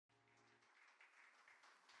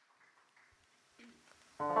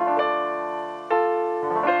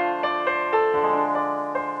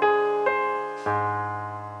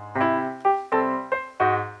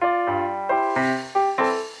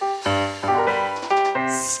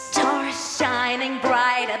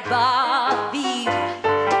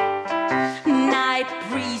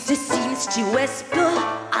She whispered,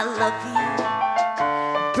 I love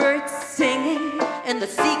you. Birds singing in the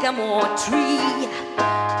sycamore tree.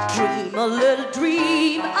 Dream a little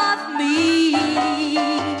dream of me.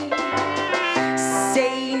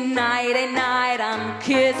 Say night and night and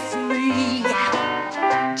kiss me.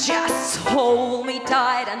 Just hold me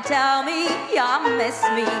tight and tell me you miss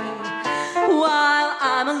me. While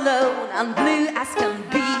I'm alone and blue as can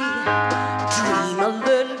be. Dream a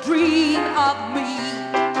little dream of me.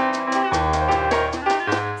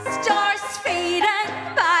 Stars fading,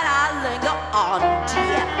 but I linger on,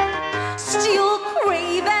 dear. Still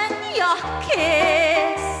craving your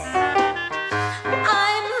kiss.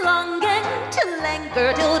 I'm longing to linger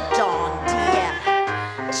till dawn, dear.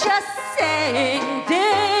 Just saying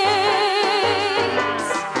this.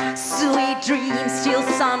 Sweet dreams till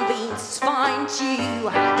sunbeams find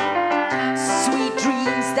you. Sweet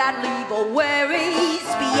dreams that leave all worries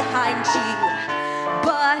behind you.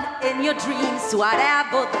 But in your dreams,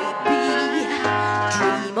 whatever they be,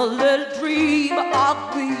 dream a little dream of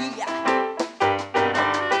me.